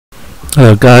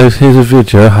Hello guys, here's a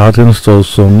video how to install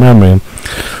some memory.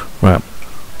 Right,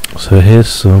 so here's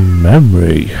some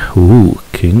memory. Ooh,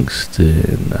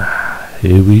 Kingston.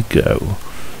 Here we go.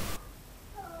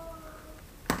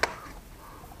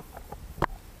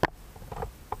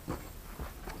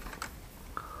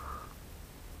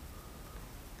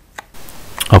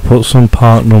 I'll put some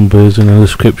part numbers in the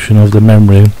description of the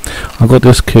memory. I got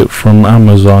this kit from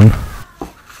Amazon.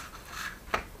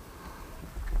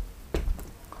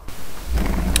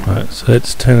 Right, so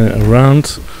let's turn it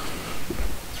around.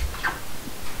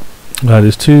 Right,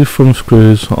 there's two thumb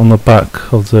screws on the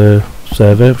back of the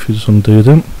server. If you just undo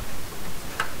them,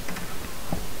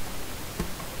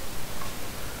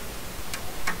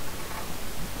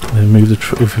 and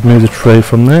if you move the tray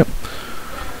from there,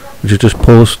 which just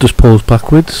pulls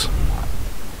backwards.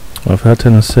 Right, if I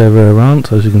turn the server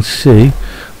around, as you can see,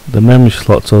 the memory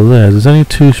slots are there. There's only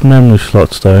two memory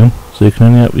slots though. So you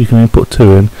can only put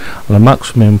two in, and the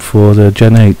maximum for the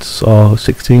Gen 8s are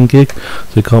 16 gig,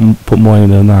 so you can't put more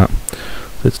in than that.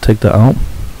 Let's take that out.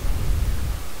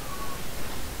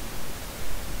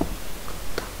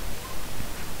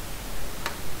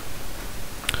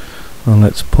 And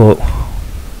let's put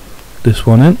this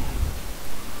one in,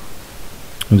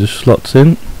 and just slots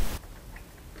in.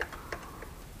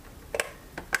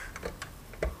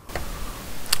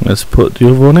 Let's put the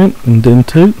other one in, and then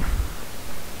two.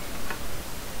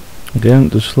 Again,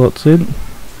 just slots in.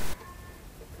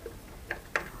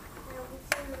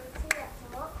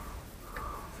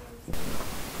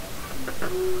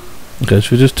 Okay,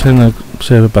 so we just turn the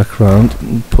server back around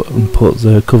and put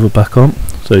the cover back on.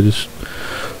 So you just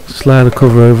slide the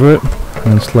cover over it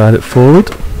and slide it forward,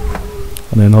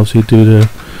 and then obviously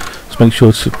just make sure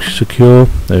it's secure.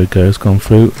 There we go, it's gone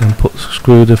through, and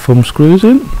screw the thumb screws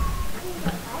in.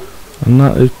 And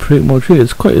that is pretty much it.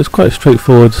 It's quite a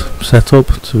straightforward setup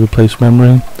to replace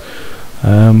memory.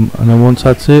 And then once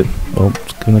that's it, well,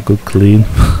 it's giving a good clean.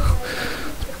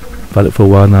 I've had it for a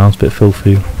while now, it's a bit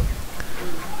filthy.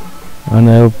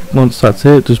 And once that's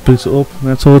it, just boot it up and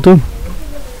that's all done.